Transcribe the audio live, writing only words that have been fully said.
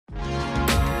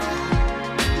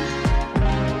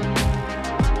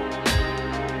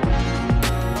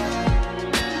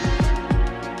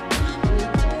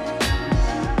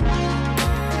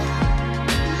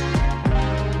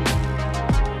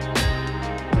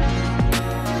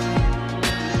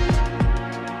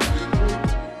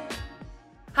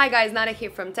Hi guys, Nana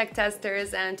here from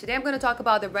Techtesters, and today I'm going to talk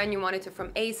about the brand new monitor from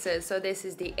ASUS. So this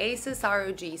is the ASUS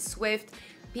ROG Swift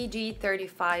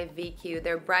PG35VQ,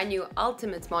 their brand new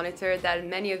ultimate monitor that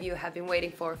many of you have been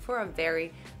waiting for a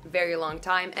very long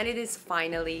time, and it is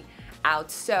finally out.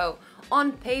 So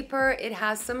on paper it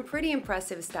has some pretty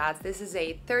impressive stats. This is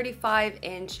a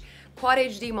 35-inch Quad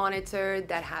HD monitor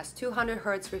that has 200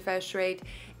 Hz refresh rate.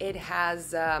 It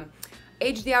has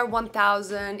HDR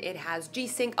 1000, it has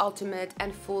G-Sync Ultimate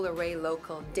and full array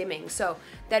local dimming. So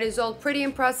that is all pretty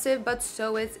impressive, but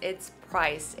so is its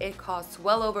price. It costs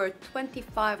well over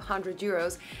 2,500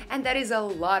 euros, and that is a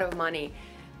lot of money.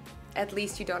 At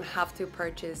least you don't have to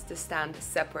purchase the stand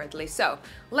separately. So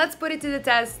let's put it to the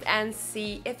test and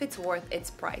see if it's worth its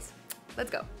price.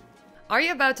 Let's go. Are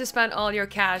you about to spend all your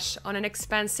cash on an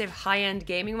expensive high-end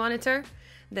gaming monitor?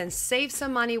 Then save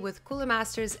some money with Cooler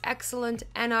Master's excellent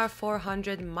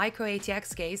NR400 Micro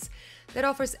ATX case that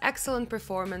offers excellent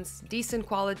performance, decent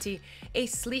quality, a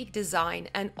sleek design,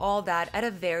 and all that at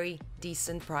a very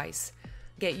decent price.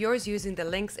 Get yours using the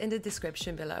links in the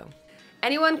description below.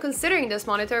 Anyone considering this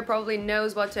monitor probably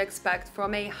knows what to expect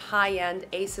from a high-end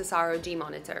ASUS ROG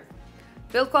monitor.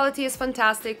 Build quality is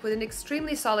fantastic with an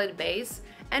extremely solid base,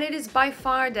 and it is by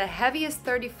far the heaviest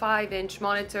 35-inch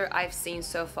monitor I've seen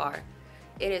so far.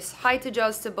 It is height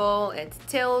adjustable, it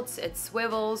tilts, it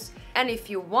swivels, and if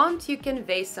you want, you can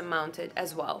VESA mount it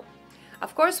as well.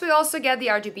 Of course, we also get the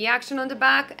RGB action on the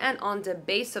back and on the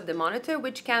base of the monitor,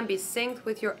 which can be synced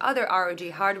with your other ROG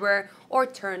hardware or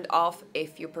turned off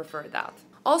if you prefer that.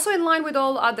 Also in line with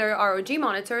all other ROG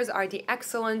monitors are the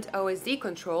excellent OSD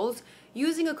controls,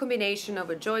 using a combination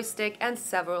of a joystick and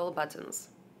several buttons.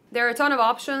 There are a ton of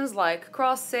options like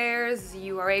crosshairs,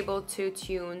 you are able to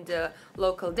tune the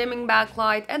local dimming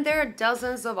backlight, and there are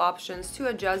dozens of options to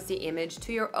adjust the image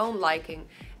to your own liking,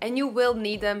 and you will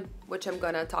need them, which I'm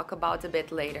gonna talk about a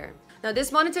bit later. Now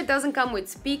this monitor doesn't come with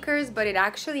speakers, but it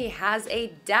actually has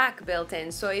a DAC built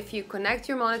in, so if you connect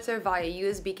your monitor via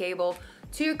USB cable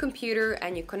to your computer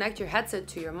and you connect your headset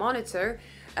to your monitor,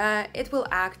 it will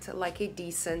act like a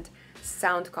decent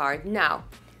sound card. Now,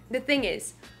 the thing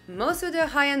is, most of the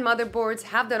high-end motherboards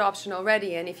have that option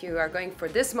already, and if you are going for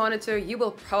this monitor, you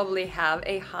will probably have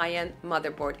a high-end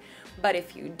motherboard. But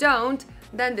if you don't,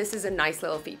 then this is a nice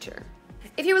little feature.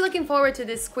 If you were looking forward to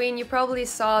this screen, you probably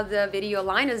saw the video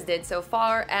Linus did so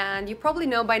far, and you probably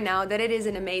know by now that it is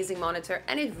an amazing monitor,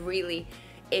 and it really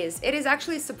is. It is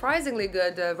actually surprisingly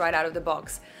good right out of the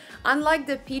box. Unlike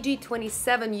the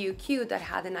PG35VQ that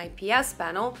had an IPS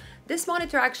panel, this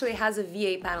monitor actually has a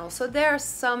VA panel, so there are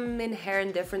some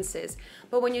inherent differences.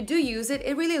 But when you do use it,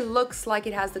 it really looks like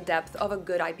it has the depth of a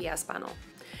good IPS panel.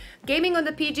 Gaming on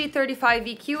the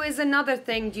PG35VQ is another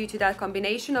thing due to that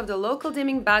combination of the local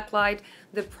dimming backlight,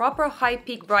 the proper high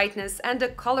peak brightness, and the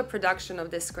color production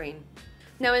of this screen.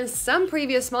 Now, in some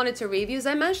previous monitor reviews,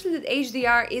 I mentioned that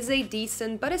HDR is a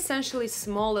decent but essentially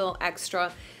small little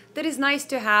extra that is nice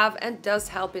to have and does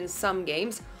help in some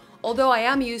games, although I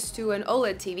am used to an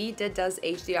OLED TV that does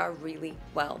HDR really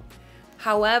well.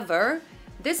 However,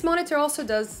 this monitor also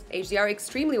does HDR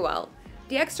extremely well.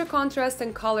 The extra contrast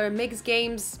and color makes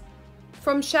games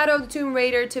from Shadow of the Tomb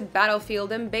Raider to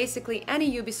Battlefield and basically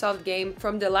any Ubisoft game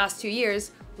from the last 2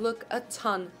 years look a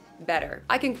ton better.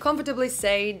 I can comfortably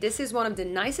say this is one of the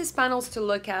nicest panels to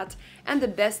look at and the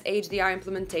best HDR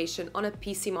implementation on a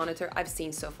PC monitor I've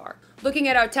seen so far. Looking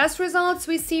at our test results,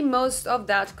 we see most of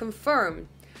that confirmed.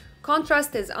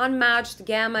 Contrast is unmatched,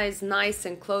 gamma is nice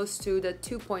and close to the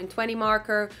 2.20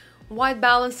 marker, white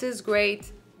balance is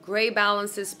great, gray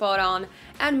balance is spot on,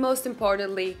 and most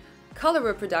importantly, color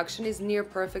reproduction is near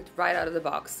perfect right out of the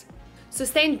box.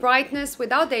 Sustained brightness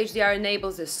without the HDR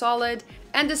enables is solid,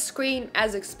 and the screen,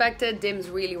 as expected, dims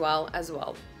really well as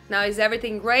well. Now, is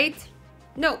everything great?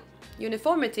 No.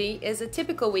 Uniformity is a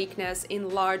typical weakness in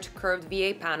large curved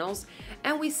VA panels,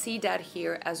 and we see that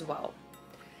here as well.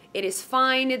 It is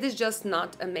fine, it is just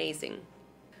not amazing.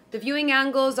 The viewing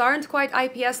angles aren't quite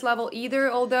IPS level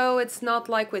either, although it's not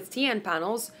like with TN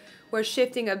panels, where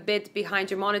shifting a bit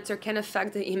behind your monitor can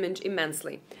affect the image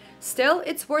immensely. Still,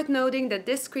 it's worth noting that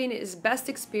this screen is best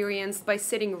experienced by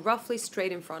sitting roughly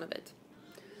straight in front of it.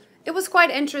 It was quite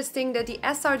interesting that the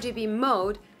sRGB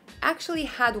mode actually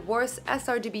had worse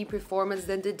sRGB performance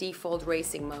than the default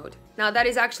racing mode. Now, that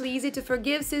is actually easy to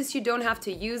forgive since you don't have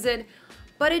to use it,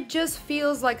 but it just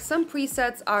feels like some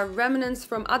presets are remnants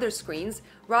from other screens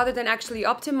rather than actually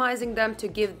optimizing them to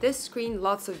give this screen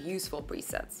lots of useful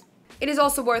presets. It is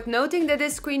also worth noting that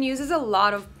this screen uses a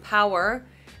lot of power,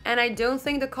 and I don't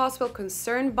think the cost will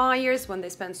concern buyers when they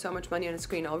spend so much money on a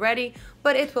screen already,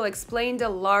 but it will explain the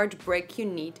large brick you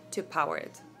need to power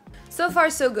it. So far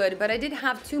so good, but I did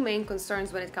have two main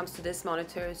concerns when it comes to this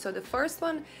monitor. So the first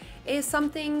one is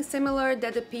something similar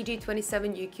that the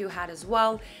PG35VQ had as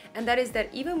well, and that is that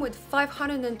even with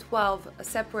 512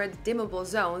 separate dimmable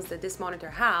zones that this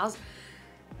monitor has,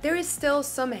 there is still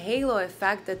some halo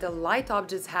effect that the light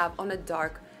objects have on a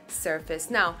dark surface.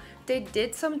 Now, they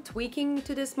did some tweaking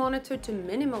to this monitor to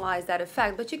minimize that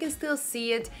effect, but you can still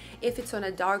see it if it's on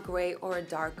a dark gray or a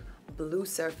dark blue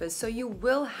surface. So you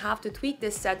will have to tweak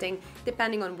this setting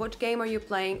depending on which game are you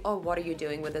playing or what are you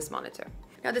doing with this monitor.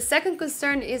 Now, the second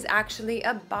concern is actually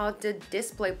about the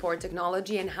DisplayPort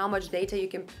technology and how much data you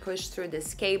can push through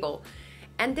this cable.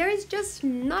 And there is just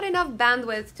not enough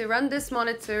bandwidth to run this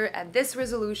monitor at this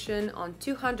resolution on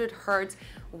 200 Hz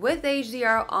with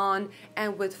HDR on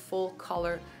and with full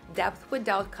color depth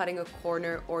without cutting a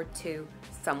corner or two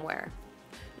somewhere.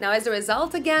 Now, as a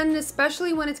result, again,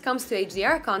 especially when it comes to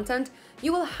HDR content,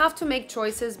 you will have to make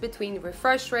choices between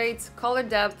refresh rates, color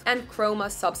depth, and chroma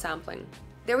subsampling.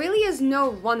 There really is no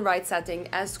one right setting,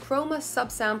 as chroma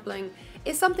subsampling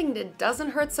is something that doesn't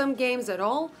hurt some games at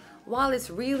all, while it's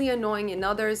really annoying in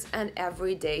others and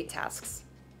everyday tasks.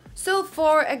 So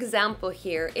for example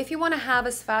here, if you want to have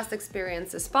as fast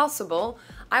experience as possible,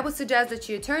 I would suggest that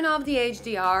you turn off the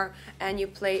HDR and you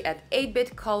play at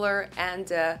 8-bit color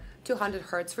and 200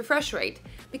 Hz refresh rate,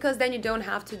 because then you don't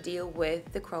have to deal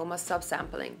with the chroma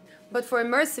subsampling. But for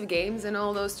immersive games and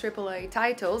all those AAA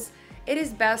titles, it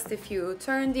is best if you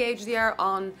turn the HDR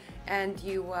on and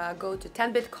you go to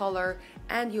 10-bit color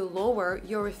and you lower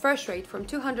your refresh rate from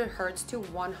 200 Hz to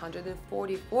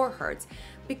 144 Hz,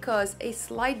 because a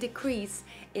slight decrease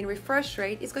in refresh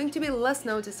rate is going to be less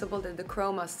noticeable than the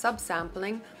chroma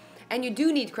subsampling, and you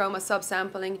do need chroma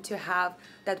subsampling to have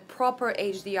that proper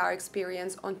HDR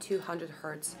experience on 200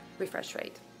 Hz refresh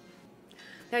rate.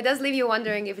 Now, it does leave you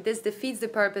wondering if this defeats the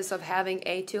purpose of having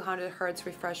a 200 Hz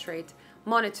refresh rate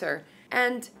monitor.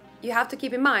 And you have to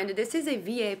keep in mind that this is a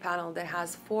VA panel that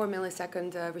has 4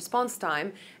 millisecond response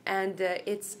time, and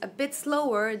it's a bit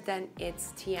slower than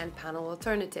its TN panel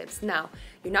alternatives. Now,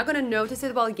 you're not going to notice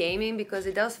it while gaming because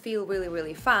it does feel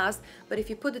really fast, but if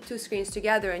you put the two screens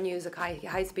together and use a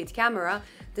high-speed camera,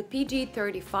 the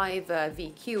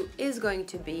PG35VQ is going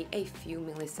to be a few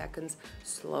milliseconds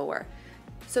slower.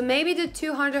 So maybe the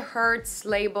 200 Hz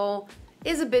label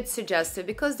is a bit suggestive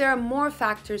because there are more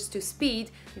factors to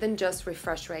speed than just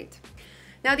refresh rate.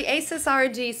 Now, the ASUS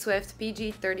ROG Swift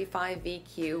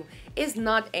PG35VQ is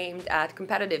not aimed at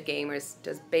competitive gamers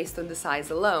just based on the size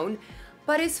alone,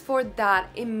 but is for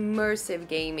that immersive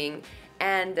gaming,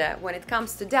 and when it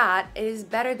comes to that, it is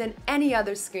better than any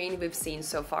other screen we've seen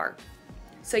so far.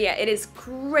 So yeah, it is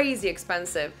crazy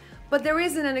expensive, but there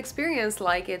isn't an experience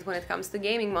like it when it comes to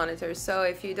gaming monitors. So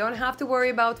if you don't have to worry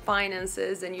about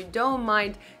finances and you don't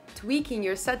mind tweaking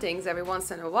your settings every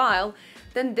once in a while,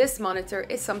 then this monitor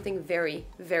is something very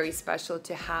special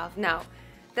to have. Now,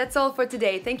 that's all for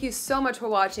today. Thank you so much for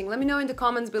watching. Let me know in the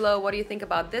comments below what do you think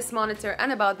about this monitor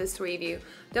and about this review.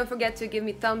 Don't forget to give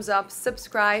me thumbs up,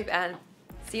 subscribe, and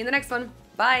see you in the next one.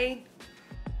 Bye!